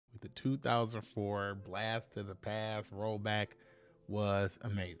2004 Blast to the Past rollback was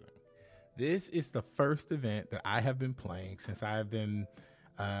amazing. This is the first event that I have been playing since I have been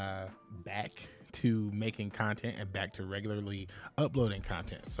back to making content and back to regularly uploading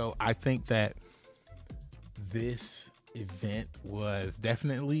content. So I think that this event was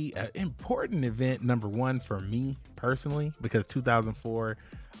definitely an important event, number one for me personally, because 2004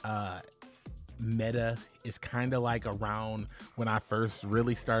 meta is kind of like around when I first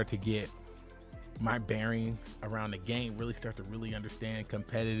really started to get my bearings around the game, really start to really understand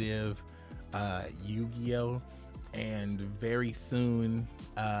competitive Yu-Gi-Oh! And very soon,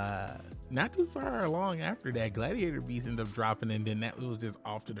 not too far along after that, Gladiator Beast ended up dropping, and then that was just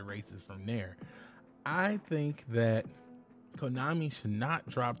off to the races from there. I think that Konami should not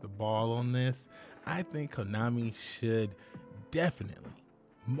drop the ball on this. I think Konami should definitely,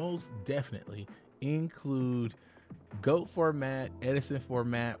 most definitely, include GOAT format, Edison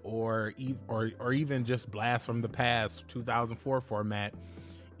format, or even just Blast from the Past 2004 format,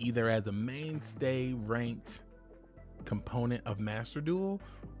 either as a mainstay ranked component of Master Duel,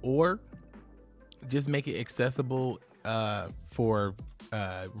 or just make it accessible for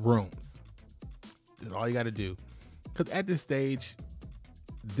rooms. That's all you got to do. Because at this stage,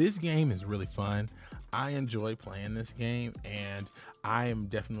 this game is really fun. I enjoy playing this game, and I am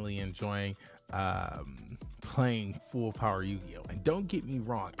definitely enjoying playing full power Yu-Gi-Oh! And don't get me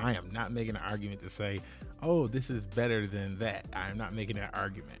wrong, I am not making an argument to say, oh, this is better than that. I'm not making that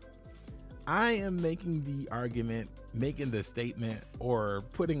argument. I am making the argument, making the statement, or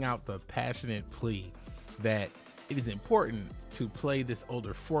putting out the passionate plea that it is important to play this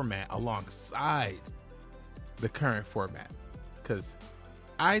older format alongside the current format. Because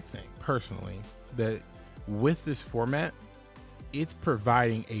I think personally that with this format, it's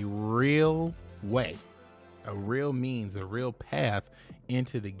providing a real way, a real means, a real path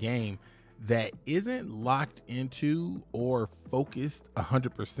into the game that isn't locked into or focused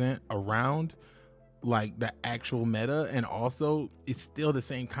 100% around like the actual meta. And also it's still the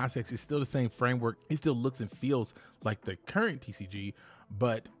same context, it's still the same framework, it still looks and feels like the current TCG,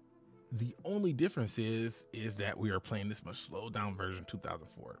 but the only difference is that we are playing this much slowed down version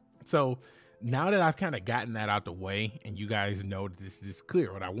 2004. So now that I've kind of gotten that out the way, and you guys know this is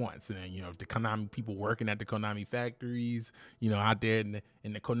clear what I want. So then, you know, if the Konami people working at the Konami factories, you know, out there in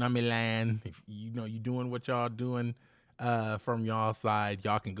the Konami land, if you know you're doing what y'all doing from y'all side,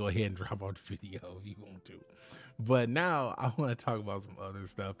 y'all can go ahead and drop off the video if you want to. But now I want to talk about some other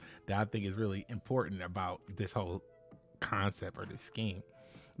stuff that I think is really important about this whole concept or this scheme.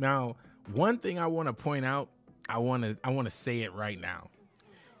 Now, one thing I want to point out, I want to say it right now.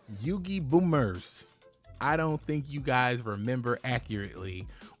 Yu-Gi boomers, I don't think you guys remember accurately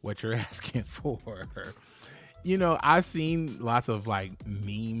what you're asking for. You know, I've seen lots of like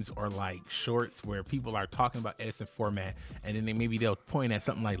memes or like shorts where people are talking about Edison format, and then they'll point at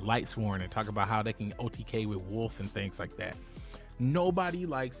something like Lightsworn and talk about how they can OTK with Wolf and things like that. Nobody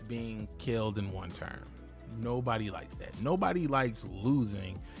likes being killed in one turn. Nobody likes that. Nobody likes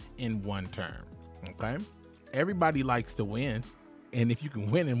losing in one turn. Okay, everybody likes to win. And if you can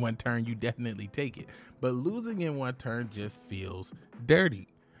win in one turn, you definitely take it. But losing in one turn just feels dirty.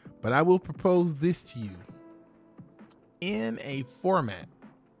 But I will propose this to you. In a format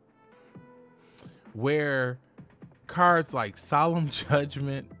where cards like Solemn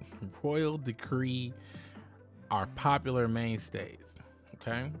Judgment, Royal Decree are popular mainstays,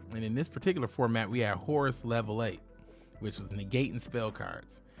 okay? And in this particular format, we have Horus level 8, which is negating spell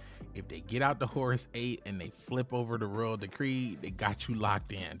cards. If they get out the Horus 8 and they flip over the Royal Decree, they got you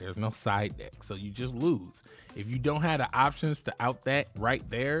locked in. There's no side deck, so you just lose. If you don't have the options to out that right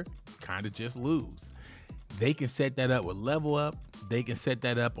there, kind of just lose. They can set that up with level up. They can set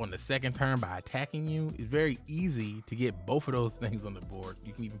that up on the second turn by attacking you. It's very easy to get both of those things on the board.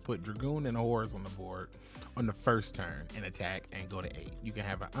 You can even put Dragoon and a Horus on the board on the first turn and attack and go to 8. You can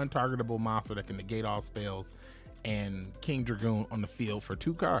have an untargetable monster that can negate all spells and King Dragoon on the field for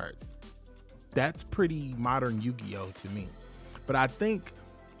 2 cards. That's pretty modern Yu-Gi-Oh to me. But I think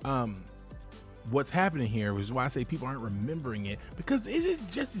what's happening here is why I say people aren't remembering it, because it is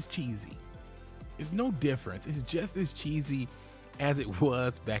just as cheesy. It's no difference. It's just as cheesy as it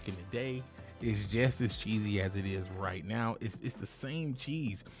was back in the day. It's just as cheesy as it is right now. It's the same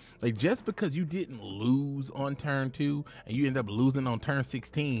cheese. Like, just because you didn't lose on turn 2 and you end up losing on turn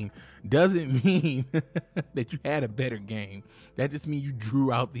 16 doesn't mean that you had a better game. That just means you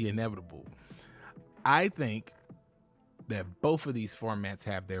drew out the inevitable. I think that both of these formats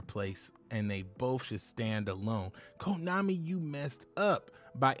have their place and they both should stand alone. Konami, you messed up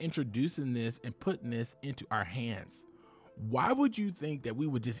by introducing this and putting this into our hands. Why would you think that we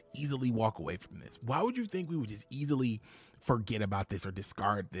would just easily walk away from this? Why would you think we would just easily forget about this or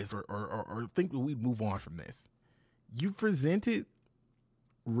discard this or think that we'd move on from this? You presented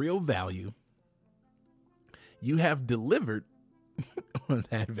real value. You have delivered on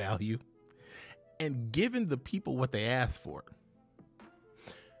that value and given the people what they asked for.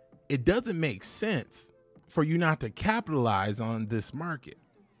 It doesn't make sense for you not to capitalize on this market.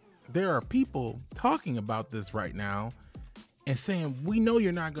 There are people talking about this right now and saying, we know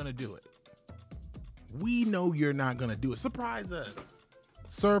you're not going to do it. We know you're not going to do it. Surprise us.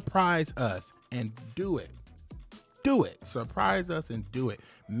 Surprise us and do it. Do it. Surprise us and do it.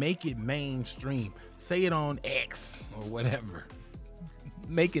 Make it mainstream. Say it on X or whatever.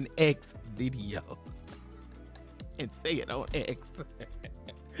 Make an X video and say it on X.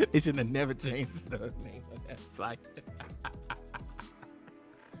 They should have never changed the name of that site.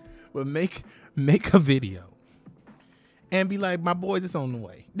 But make a video and be like, my boys, it's on the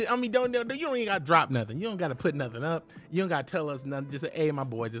way. I mean, you don't even got to drop nothing. You don't got to put nothing up. You don't got to tell us nothing. Just say, hey, my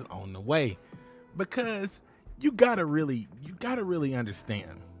boys, it's on the way. Because you gotta really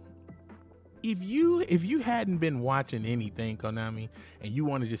understand. If you hadn't been watching anything, Konami, and you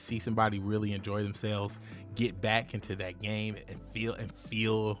want to just see somebody really enjoy themselves, get back into that game and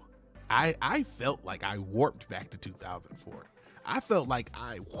feel, I felt like I warped back to 2004. I felt like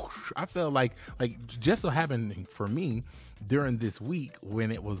just so happened for me during this week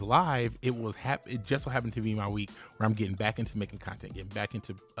when it was live, it just so happened to be my week where I'm getting back into making content, getting back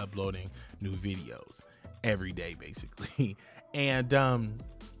into uploading new videos every day, basically. And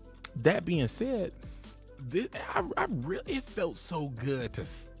that being said, it felt so good to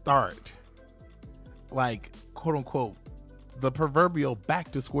start, like, quote unquote, the proverbial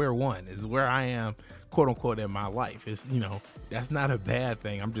back to square one is where I am, quote unquote, in my life. It's, that's not a bad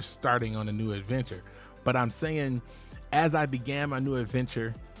thing. I'm just starting on a new adventure. But I'm saying, as I began my new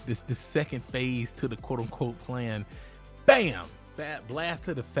adventure, this second phase to the quote unquote plan, bam, that blast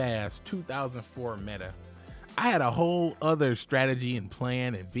to the fast, 2004 meta. I had a whole other strategy and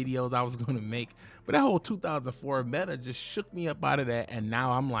plan and videos I was going to make, but that whole 2004 meta just shook me up out of that. And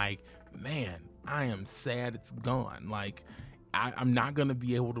now I'm like, man, I am sad it's gone. Like, I'm not going to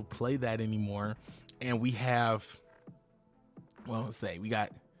be able to play that anymore. And we have, well, let's say we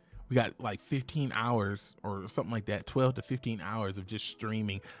got like 15 hours or something like that, 12 to 15 hours of just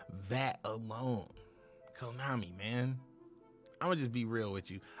streaming that alone. Konami, man, I'm gonna just be real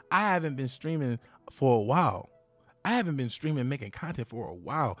with you. I haven't been streaming for a while. I haven't been streaming, making content for a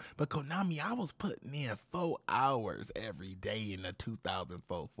while. But Konami, I was putting in 4 hours every day in the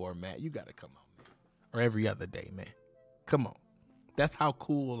 2004 format. You gotta come on, man. Or every other day, man. Come on. That's how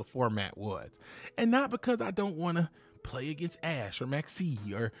cool the format was. And not because I don't want to play against Ash or Maxi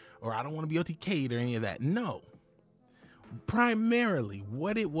or I don't want to be OTK'd or any of that. No. Primarily,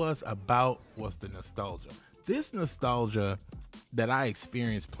 what it was about was the nostalgia. This nostalgia that I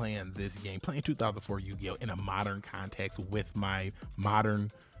experienced playing this game, playing 2004 Yu-Gi-Oh! In a modern context with my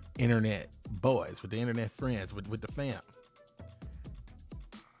modern internet boys, with the internet friends, with the fam.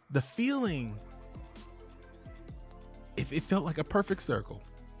 The feeling, it felt like a perfect circle.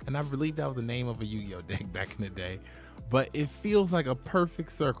 And I believe that was the name of a Yu-Gi-Oh! Deck back in the day. But it feels like a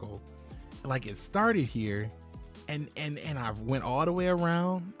perfect circle. Like it started here and I've went all the way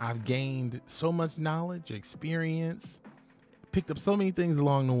around. I've gained so much knowledge, experience, picked up so many things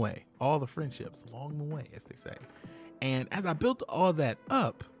along the way, all the friendships along the way, as they say. And as I built all that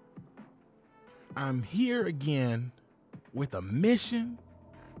up, I'm here again with a mission,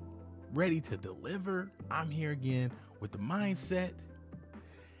 ready to deliver. I'm here again with the mindset.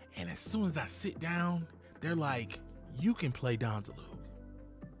 And as soon as I sit down, they're like, you can play Donzalug.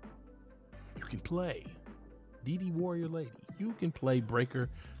 You can play DD Warrior Lady. You can play Breaker,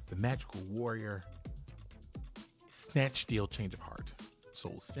 the Magical Warrior, Snatch, Steal, Change of Heart,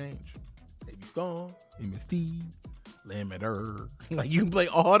 Soul Exchange, Baby Song, MST, Limiter. Like, you can play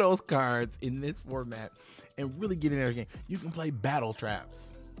all those cards in this format and really get in there again. You can play Battle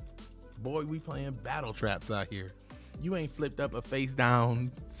Traps. Boy, we playing Battle Traps out here. You ain't flipped up a face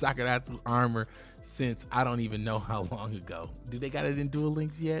down Sakuratsu armor since I don't even know how long ago. Do they got it in Duel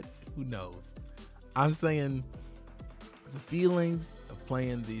Links yet? Who knows? I'm saying the feelings of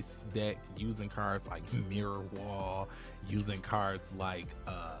playing this deck, using cards like Mirror Wall, using cards like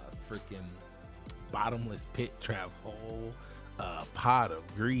freaking Bottomless Pit Trap Hole, Pot of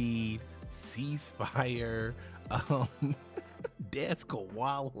Greed, Ceasefire, Death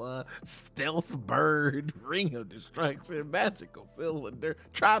Koala, Stealth Bird, Ring of Destruction, Magical Cylinder,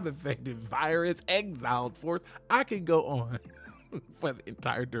 Tribe Infected Virus, Exiled Force. I could go on for the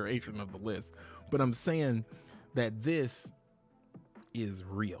entire duration of the list, but I'm saying that this is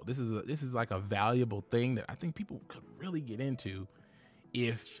real. This is like a valuable thing that I think people could really get into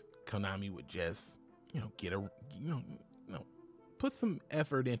if Konami would just, get a, put some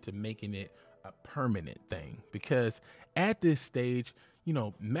effort into making it a permanent thing. Because at this stage,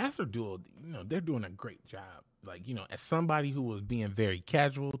 Master Duel, they're doing a great job. Like, as somebody who was being very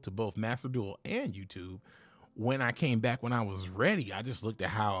casual to both Master Duel and YouTube, when I came back, when I was ready, I just looked at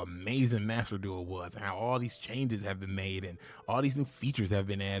how amazing Master Duel was and how all these changes have been made and all these new features have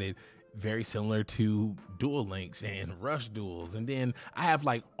been added, very similar to Duel Links and Rush Duels. And then I have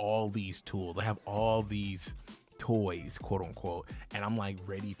like all these tools. I have all these toys, quote unquote, and I'm like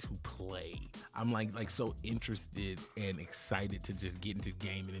ready to play. I'm like so interested and excited to just get into the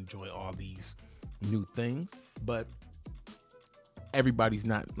game and enjoy all these new things. But everybody's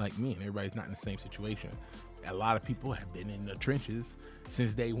not like me, and everybody's not in the same situation. A lot of people have been in the trenches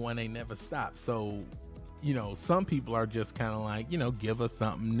since day one. They never stopped. So, some people are just kind of like, give us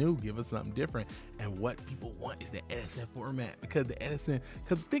something new, give us something different. And what people want is the Edison format, because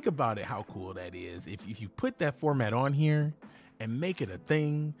because think about it, how cool that is. If you put that format on here and make it a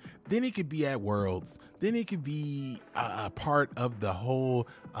thing, then it could be at Worlds. Then it could be a part of the whole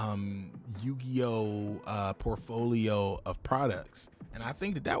Yu-Gi-Oh portfolio of products. And I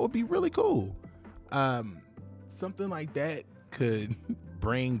think that would be really cool. Something like that could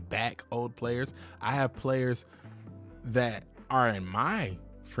bring back old players. I have players that are in my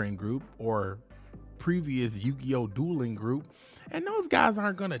friend group or previous Yu-Gi-Oh dueling group, and those guys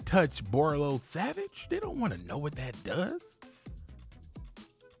aren't gonna touch Borlo Savage. They don't want to know what that does.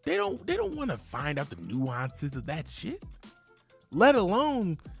 They don't want to find out the nuances of that shit, let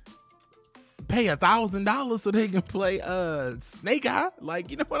alone pay $1,000 so they can play Snake Eye.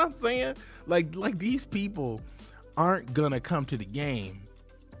 Like, you know what I'm saying? Like these people aren't gonna come to the game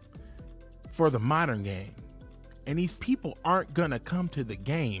for the modern game, and these people aren't gonna come to the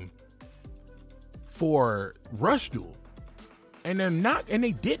game for Rush Duel, and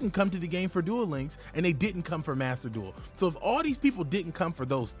they didn't come to the game for Duel Links, and they didn't come for Master Duel. So if all these people didn't come for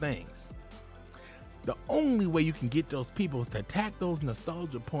those things, the only way you can get those people is to attack those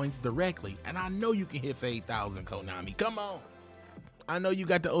nostalgia points directly. And I know you can hit for 8,000, Konami. Come on. I know you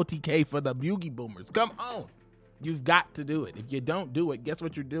got the OTK for the Boogie Boomers. Come on. You've got to do it. If you don't do it, guess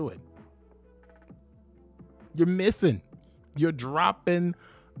what you're doing? You're missing. You're dropping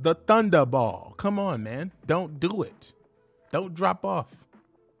the Thunderball. Come on, man. Don't do it. Don't drop off.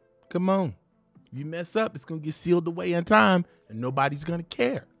 Come on. You mess up, it's going to get sealed away in time, and nobody's going to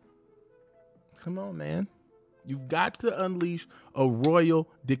care. Come on, man. You've got to unleash a royal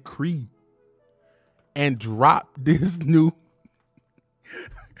decree and drop this new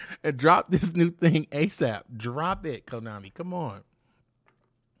thing ASAP. Drop it, Konami. Come on.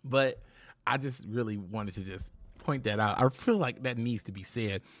 But I just really wanted to just point that out. I feel like that needs to be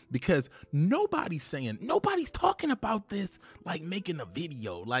said, because nobody's talking about this like making a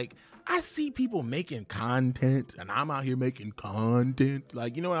video. Like, I see people making content, and I'm out here making content.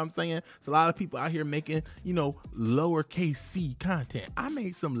 Like, you know what I'm saying? It's a lot of people out here making, lowercase c content. I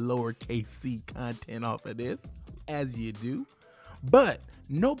made some lowercase c content off of this, as you do. But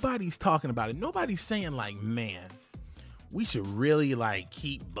nobody's talking about it. Nobody's saying like, man, we should really like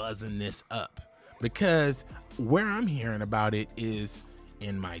keep buzzing this up. Because where I'm hearing about it is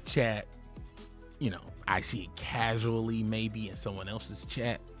in my chat. I see it casually, maybe in someone else's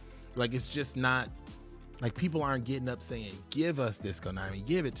chat. Like, it's just not like people aren't getting up saying, give us this, Konami,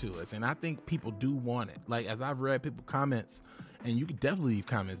 give it to us. And I think people do want it. Like, as I've read people comments, and you can definitely leave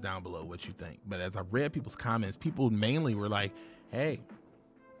comments down below what you think. But as I've read people's comments, people mainly were like, hey,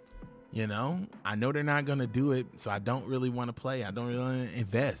 I know they're not going to do it, so I don't really want to play. I don't really want to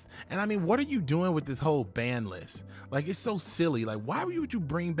invest. And I mean, what are you doing with this whole ban list? Like, it's so silly. Like, why would you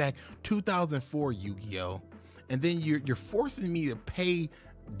bring back 2004 Yu-Gi-Oh? And then you're forcing me to pay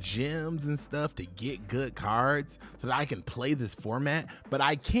gems and stuff to get good cards so that I can play this format, but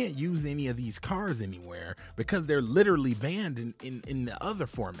I can't use any of these cards anywhere because they're literally banned in the other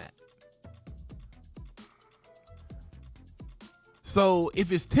format. So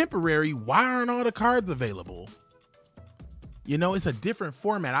if it's temporary, why aren't all the cards available? It's a different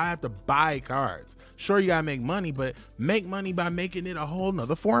format. I have to buy cards. Sure, you gotta make money, but make money by making it a whole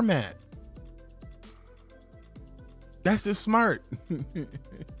nother format. That's just smart.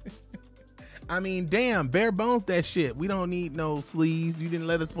 I mean, damn, bare bones that shit. We don't need no sleeves. You didn't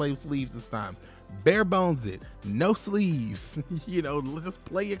let us play with sleeves this time. Bare bones it. No sleeves. Let's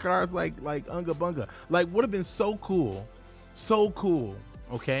play your cards like Unga Bunga. Like, would have been so cool. So cool.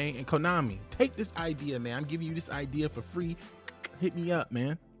 Okay? And Konami, take this idea, man. I'm giving you this idea for free. Hit me up,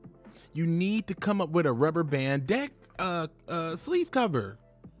 man. You need to come up with a rubber band deck sleeve cover.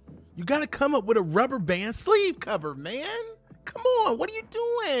 You got to come up with a rubber band sleeve cover, man. Come on, what are you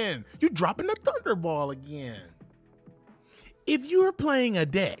doing? You're dropping the Thunderball again. If you're playing a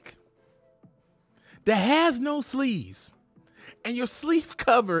deck that has no sleeves and your sleeve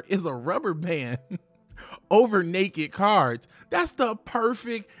cover is a rubber band over naked cards, that's the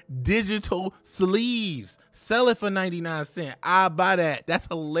perfect digital sleeves. Sell it for 99 cents. I buy that. That's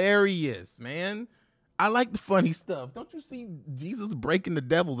hilarious, man. I like the funny stuff. Don't you see Jesus breaking the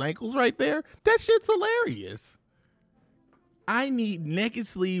devil's ankles right there? That shit's hilarious. I need naked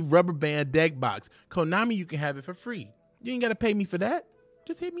sleeve rubber band deck box. Konami, you can have it for free. You ain't got to pay me for that.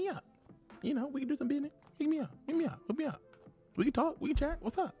 Just hit me up. You know, we can do some business. Hit me up. Hit me up. Hit me up. We can talk. We can chat.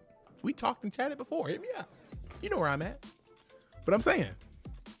 What's up? We talked and chatted before. Hit me up. You know where I'm at. But I'm saying,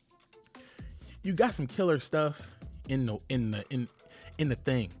 you got some killer stuff in the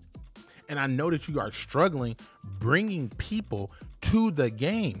thing. And I know that you are struggling bringing people to the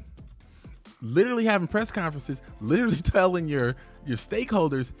game. Literally having press conferences, literally telling your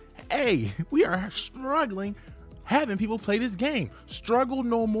stakeholders, hey, we are struggling having people play this game. Struggle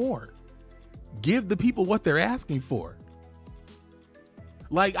no more. Give the people what they're asking for.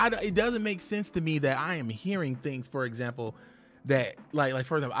 Like, it doesn't make sense to me that I am hearing things, for example, that like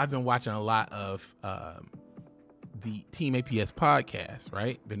for example, I've been watching a lot of the Team APS podcast,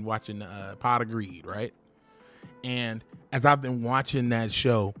 right? Been watching Pot of Greed, right? And as I've been watching that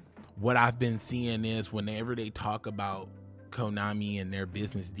show, what I've been seeing is whenever they talk about Konami and their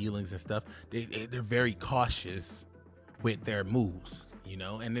business dealings and stuff, they're very cautious with their moves, you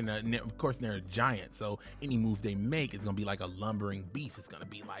know? And then, of course, they're a giant, so any move they make is going to be like a lumbering beast. It's going to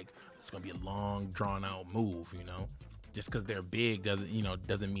be a long, drawn-out move, you know? Just because they're big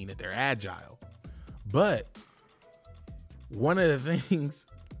doesn't mean that they're agile. But one of the things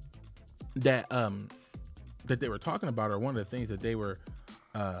that they were talking about, or one of the things that they were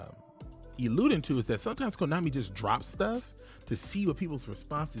alluding to, is that sometimes Konami just drops stuff to see what people's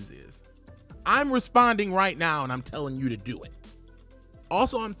responses is. I'm responding right now and I'm telling you to do it.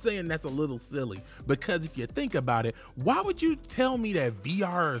 Also, I'm saying that's a little silly, because if you think about it, why would you tell me that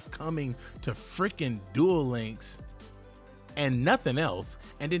VR is coming to freaking Duel Links and nothing else,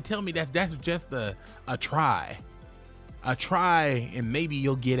 and then tell me that that's just a try and maybe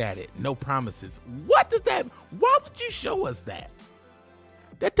you'll get at it? No promises. What does that, why would you show us that?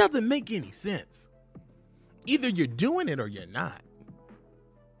 That doesn't make any sense. Either you're doing it or you're not.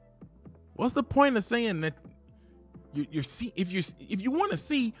 What's the point of saying that you're see, if you want to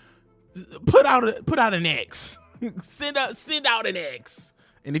see, put out an X. send out an X.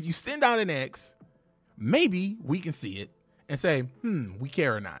 And if you send out an X, maybe we can see it and say, we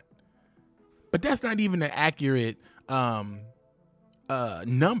care or not. But that's not even an accurate number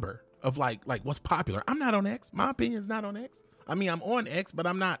of like what's popular. I'm not on X. My opinion's not on X. I mean, I'm on X, but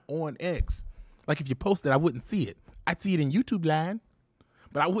I'm not on X. Like, if you post it, I wouldn't see it. I'd see it in YouTube Live,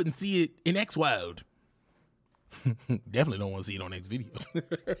 but I wouldn't see it in X World. Definitely don't want to see it on X video.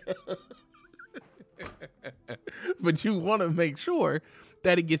 But you want to make sure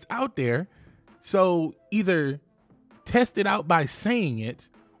that it gets out there. So either test it out by saying it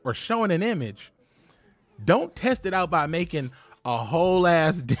or showing an image. Don't test it out by making a whole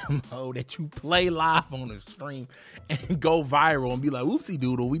ass demo that you play live on the stream and go viral and be like, whoopsie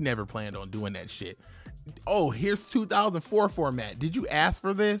doodle, we never planned on doing that shit. Oh, here's 2004 format. Did you ask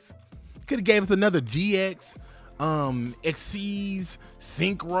for this? Could have gave us another GX, Xyz,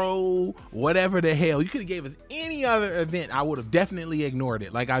 Synchro, whatever the hell. You could have gave us any other event. I would have definitely ignored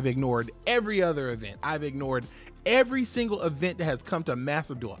it. Like I've ignored every other event. I've ignored every single event that has come to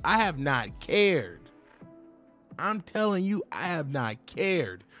Master Duel. I have not cared. I'm telling you, I have not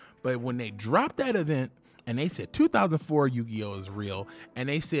cared. But when they dropped that event and they said 2004 Yu-Gi-Oh is real, and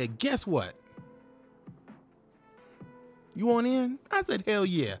they said, guess what? You want in? I said, hell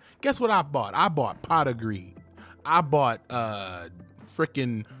yeah. Guess what I bought? I bought Pot of Greed. I bought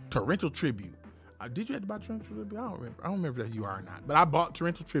freaking Torrential Tribute. Did you have to buy Torrential Tribute? I don't remember if that's UR or not, but I bought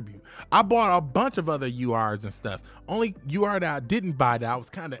Torrential Tribute. I bought a bunch of other URs and stuff. Only UR that I didn't buy that I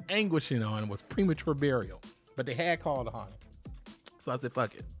was kind of anguishing on was Premature Burial, but they had called on it. So I said,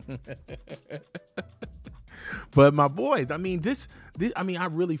 fuck it. But my boys, I mean, I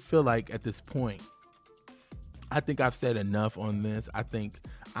really feel like at this point, I think I've said enough on this. I think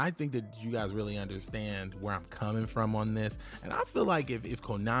that you guys really understand where I'm coming from on this. And I feel like if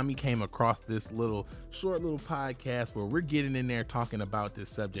Konami came across this short little podcast where we're getting in there talking about this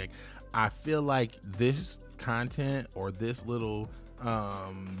subject, I feel like this content or this little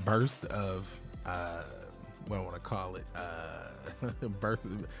burst of what I want to call it,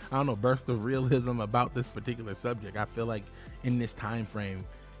 burst of realism about this particular subject. I feel like in this time frame,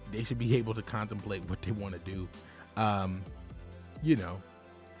 they should be able to contemplate what they want to do. You know,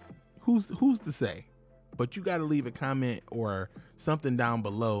 who's to say? But you got to leave a comment or something down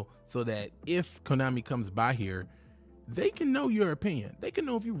below so that if Konami comes by here, they can know your opinion. They can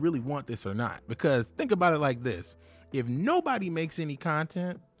know if you really want this or not. Because think about it like this. If nobody makes any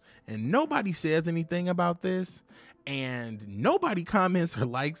content and nobody says anything about this and nobody comments or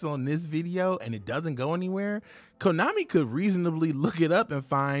likes on this video and it doesn't go anywhere, Konami could reasonably look it up and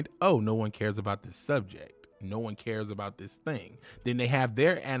find, oh, no one cares about this subject. No one cares about this thing. Then they have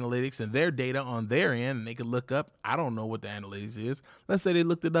their analytics and their data on their end, and they could look up, I don't know what the analytics is. Let's say they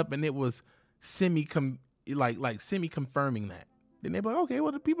looked it up and it was semi-confirming that. Then they'd be like, okay,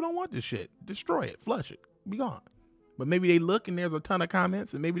 well, the people don't want this shit. Destroy it, flush it, be gone. But maybe they look and there's a ton of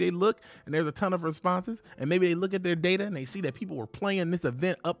comments, and maybe they look and there's a ton of responses, and maybe they look at their data and they see that people were playing this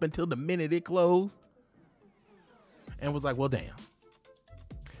event up until the minute it closed and was like, well, damn,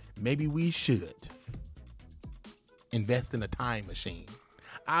 maybe we should invest in a time machine.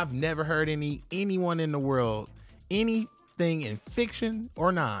 I've never heard anyone in the world, anything in fiction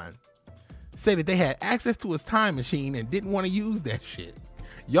or non, say that they had access to his time machine and didn't want to use that shit.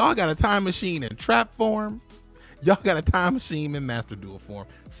 Y'all got a time machine in trap form. Y'all got a time machine in Master Duel form.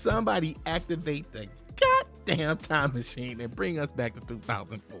 Somebody activate the goddamn time machine and bring us back to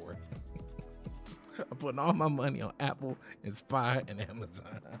 2004. I'm putting all my money on Apple, Inspire, and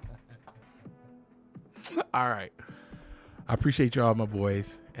Amazon. All right. I appreciate y'all, my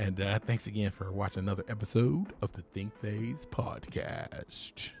boys. And thanks again for watching another episode of the Think Phase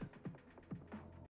podcast.